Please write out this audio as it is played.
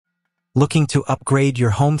Looking to upgrade your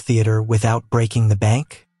home theater without breaking the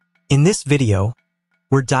bank? In this video,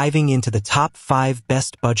 we're diving into the top 5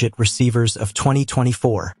 best budget receivers of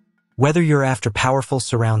 2024. Whether you're after powerful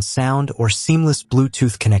surround sound or seamless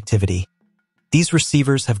Bluetooth connectivity, these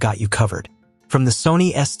receivers have got you covered. From the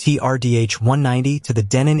Sony STRDH190 to the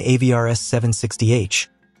Denon AVR-S760H,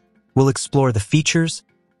 we'll explore the features,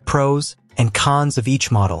 pros, and cons of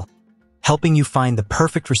each model, helping you find the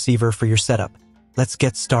perfect receiver for your setup. Let's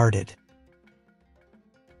get started.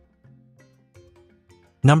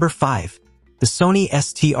 Number 5. The Sony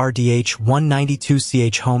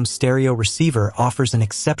STRDH190 home stereo receiver offers an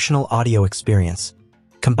exceptional audio experience,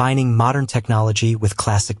 combining modern technology with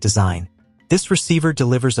classic design. This receiver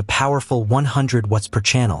delivers a powerful 100 watts per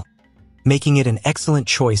channel, making it an excellent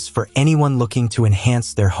choice for anyone looking to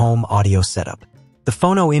enhance their home audio setup. The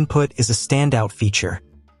phono input is a standout feature,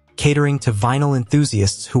 catering to vinyl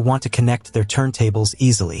enthusiasts who want to connect their turntables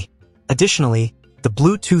easily. Additionally, the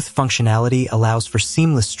Bluetooth functionality allows for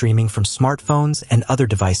seamless streaming from smartphones and other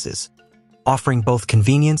devices, offering both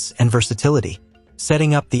convenience and versatility.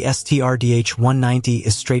 Setting up the STRDH190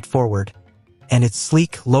 is straightforward, and its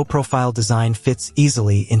sleek, low-profile design fits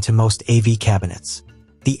easily into most AV cabinets.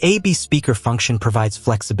 The AB speaker function provides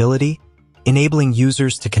flexibility, enabling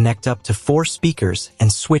users to connect up to 4 speakers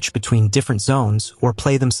and switch between different zones or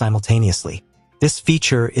play them simultaneously. This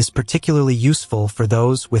feature is particularly useful for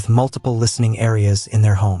those with multiple listening areas in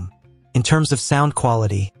their home. In terms of sound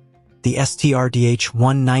quality, the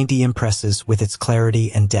STRDH190 impresses with its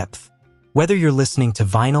clarity and depth. Whether you're listening to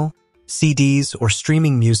vinyl, CDs, or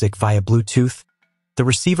streaming music via Bluetooth, the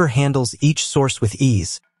receiver handles each source with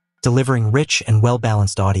ease, delivering rich and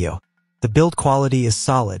well-balanced audio. The build quality is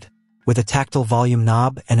solid, with a tactile volume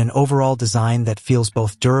knob and an overall design that feels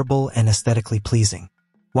both durable and aesthetically pleasing.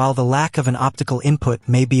 While the lack of an optical input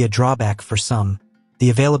may be a drawback for some, the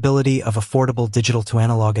availability of affordable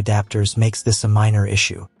digital-to-analog adapters makes this a minor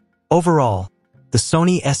issue. Overall, the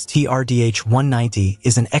Sony STRDH190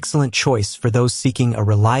 is an excellent choice for those seeking a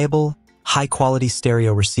reliable, high-quality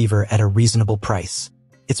stereo receiver at a reasonable price.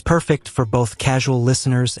 It's perfect for both casual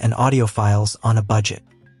listeners and audiophiles on a budget.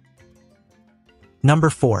 Number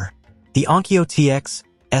 4. The Onkyo TX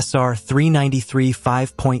SR393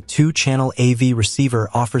 5.2-channel AV receiver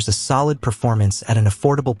offers a solid performance at an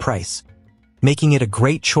affordable price, making it a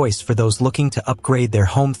great choice for those looking to upgrade their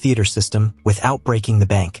home theater system without breaking the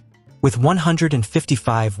bank. With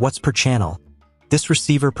 155 watts per channel, this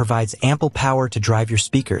receiver provides ample power to drive your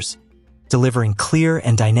speakers, delivering clear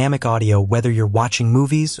and dynamic audio whether you're watching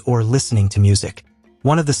movies or listening to music.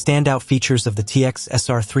 One of the standout features of the TX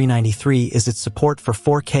SR393 is its support for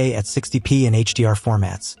 4K at 60p and HDR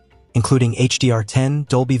formats, including HDR10,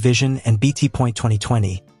 Dolby Vision, and BT.20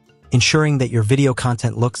 2020, ensuring that your video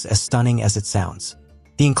content looks as stunning as it sounds.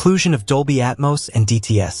 The inclusion of Dolby Atmos and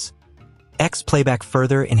DTS X playback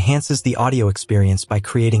further enhances the audio experience by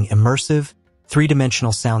creating immersive,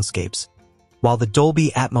 three-dimensional soundscapes, while the Dolby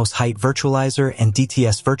Atmos Height Virtualizer and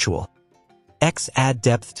DTS Virtual X add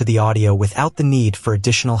depth to the audio without the need for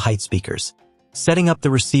additional height speakers. Setting up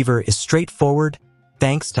the receiver is straightforward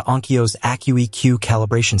thanks to Onkyo's AccuEQ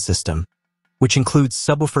calibration system, which includes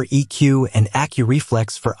subwoofer EQ and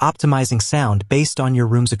AccuReflex for optimizing sound based on your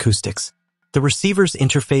room's acoustics. The receiver's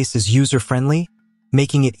interface is user-friendly,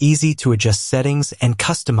 making it easy to adjust settings and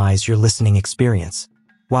customize your listening experience.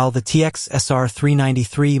 While the TX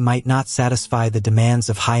SR393 might not satisfy the demands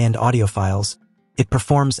of high-end audiophiles, it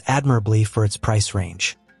performs admirably for its price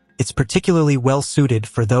range. It's particularly well-suited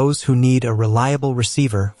for those who need a reliable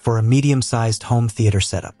receiver for a medium-sized home theater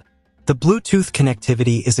setup. The Bluetooth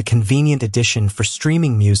connectivity is a convenient addition for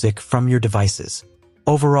streaming music from your devices.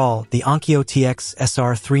 Overall, the Onkyo TX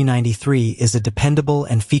SR393 is a dependable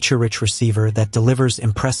and feature-rich receiver that delivers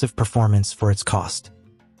impressive performance for its cost.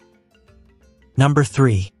 Number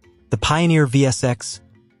 3. The Pioneer VSX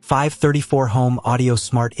 534 Home Audio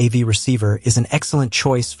Smart AV Receiver is an excellent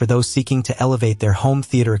choice for those seeking to elevate their home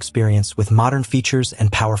theater experience with modern features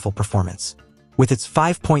and powerful performance. With its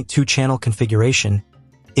 5.2-channel configuration,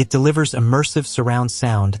 it delivers immersive surround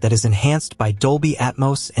sound that is enhanced by Dolby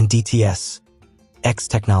Atmos and DTS X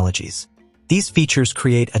technologies. These features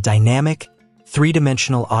create a dynamic,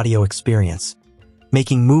 three-dimensional audio experience,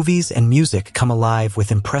 making movies and music come alive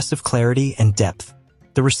with impressive clarity and depth.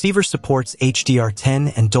 The receiver supports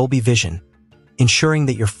HDR10 and Dolby Vision, ensuring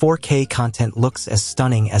that your 4K content looks as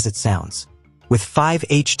stunning as it sounds. With 5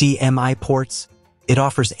 HDMI ports, it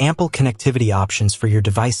offers ample connectivity options for your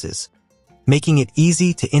devices, making it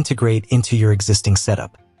easy to integrate into your existing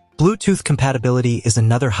setup. Bluetooth compatibility is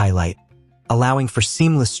another highlight, allowing for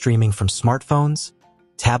seamless streaming from smartphones,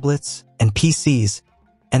 tablets, and PCs,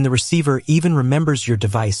 and the receiver even remembers your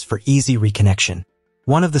device for easy reconnection.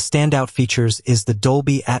 One of the standout features is the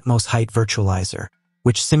Dolby Atmos Height Virtualizer,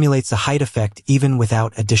 which simulates a height effect even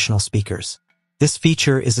without additional speakers. This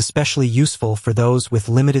feature is especially useful for those with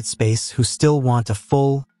limited space who still want a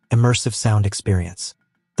full, immersive sound experience.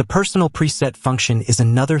 The personal preset function is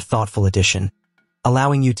another thoughtful addition,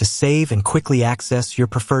 allowing you to save and quickly access your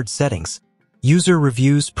preferred settings. User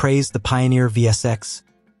reviews praise the Pioneer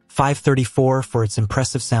VSX534 for its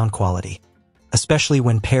impressive sound quality, especially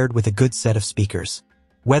when paired with a good set of speakers.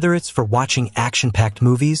 Whether it's for watching action-packed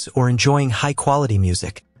movies or enjoying high-quality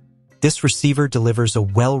music, this receiver delivers a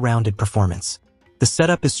well-rounded performance. The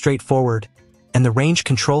setup is straightforward, and the range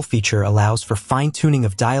control feature allows for fine-tuning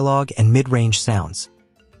of dialogue and mid-range sounds,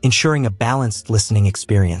 ensuring a balanced listening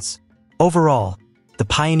experience. Overall, the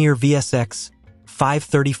Pioneer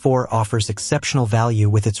VSX534 offers exceptional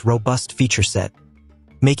value with its robust feature set,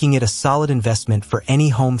 making it a solid investment for any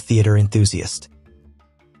home theater enthusiast.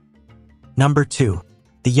 Number 2.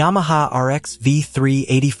 The Yamaha RX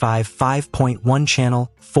V385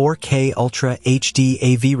 5.1-channel 4K Ultra HD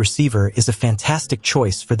AV receiver is a fantastic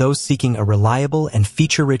choice for those seeking a reliable and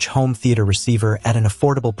feature-rich home theater receiver at an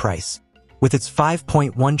affordable price. With its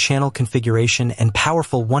 5.1-channel configuration and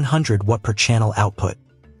powerful 100 watt per channel output,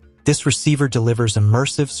 this receiver delivers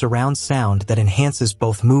immersive surround sound that enhances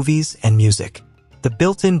both movies and music. The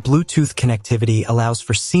built-in Bluetooth connectivity allows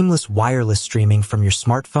for seamless wireless streaming from your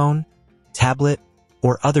smartphone, tablet,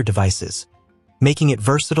 or other devices, making it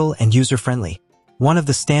versatile and user-friendly. One of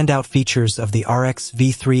the standout features of the RX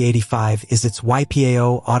V385 is its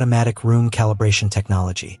YPAO automatic room calibration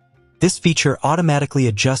technology. This feature automatically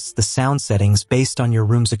adjusts the sound settings based on your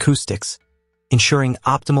room's acoustics, ensuring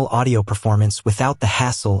optimal audio performance without the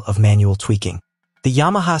hassle of manual tweaking. The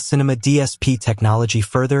Yamaha Cinema DSP technology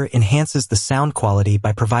further enhances the sound quality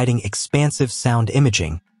by providing expansive sound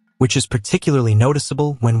imaging, which is particularly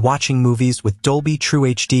noticeable when watching movies with Dolby True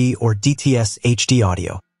HD or DTS HD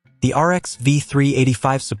audio. The RX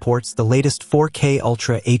V385 supports the latest 4K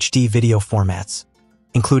Ultra HD video formats,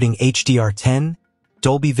 including HDR10,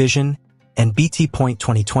 Dolby Vision, and BT Point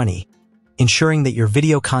 2020, ensuring that your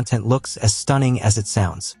video content looks as stunning as it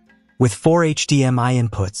sounds. With 4 HDMI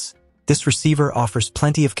inputs, this receiver offers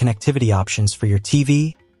plenty of connectivity options for your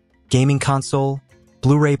TV, gaming console,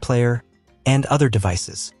 Blu-ray player, and other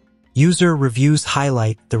devices. User reviews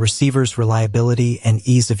highlight the receiver's reliability and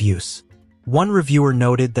ease of use. One reviewer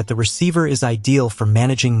noted that the receiver is ideal for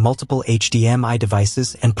managing multiple HDMI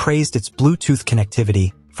devices and praised its Bluetooth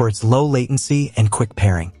connectivity for its low latency and quick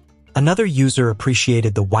pairing. Another user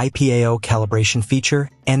appreciated the YPAO calibration feature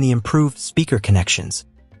and the improved speaker connections,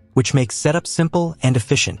 which makes setup simple and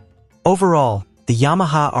efficient. Overall, the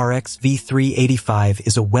Yamaha RX V385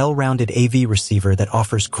 is a well-rounded AV receiver that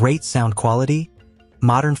offers great sound quality,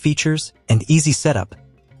 modern features, and easy setup,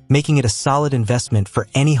 making it a solid investment for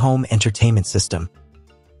any home entertainment system.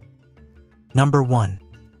 Number 1.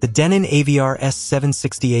 The Denon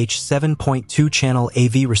AVR-S760H 7.2-channel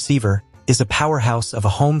AV receiver is a powerhouse of a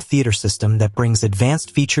home theater system that brings advanced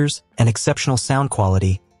features and exceptional sound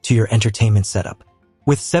quality to your entertainment setup.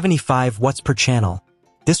 With 75 watts per channel,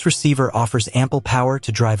 this receiver offers ample power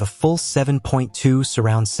to drive a full 7.2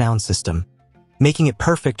 surround sound system, making it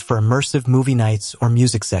perfect for immersive movie nights or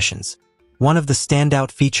music sessions. One of the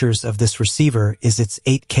standout features of this receiver is its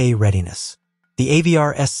 8K readiness. The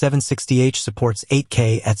AVR-S760H supports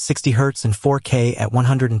 8K at 60 Hz and 4K at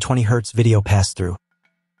 120 Hz video pass-through,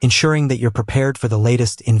 ensuring that you're prepared for the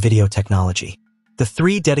latest in video technology. The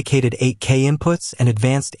 3 dedicated 8K inputs and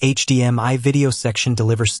advanced HDMI video section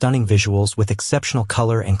deliver stunning visuals with exceptional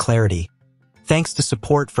color and clarity, thanks to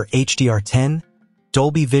support for HDR10,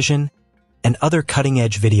 Dolby Vision, and other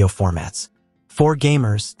cutting-edge video formats. For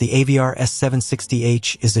gamers, the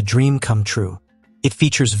AVR-S760H is a dream come true. It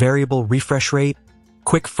features variable refresh rate,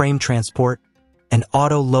 quick frame transport, and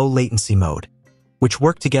auto low latency mode, which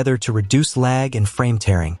work together to reduce lag and frame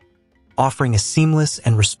tearing, offering a seamless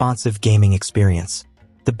and responsive gaming experience.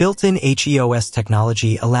 The built-in HEOS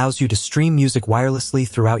technology allows you to stream music wirelessly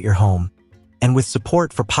throughout your home, and with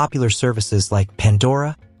support for popular services like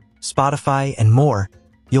Pandora, Spotify, and more,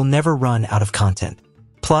 you'll never run out of content.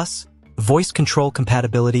 Plus, voice control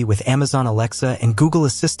compatibility with Amazon Alexa and Google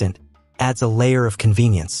Assistant adds a layer of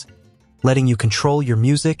convenience, letting you control your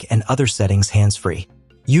music and other settings hands-free.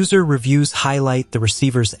 User reviews highlight the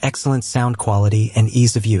receiver's excellent sound quality and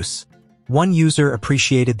ease of use. One user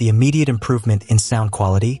appreciated the immediate improvement in sound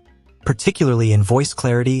quality, particularly in voice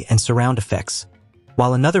clarity and surround effects,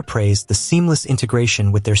 while another praised the seamless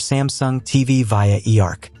integration with their Samsung TV via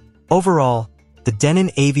eARC. Overall, The Denon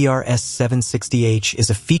AVR-S760H is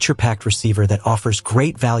a feature-packed receiver that offers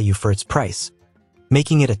great value for its price,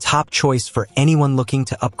 making it a top choice for anyone looking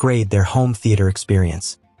to upgrade their home theater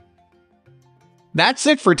experience. That's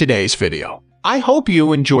it for today's video. I hope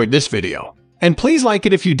you enjoyed this video, and please like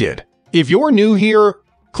it if you did. If you're new here,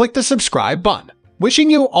 click the subscribe button. Wishing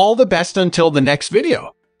you all the best until the next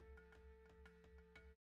video.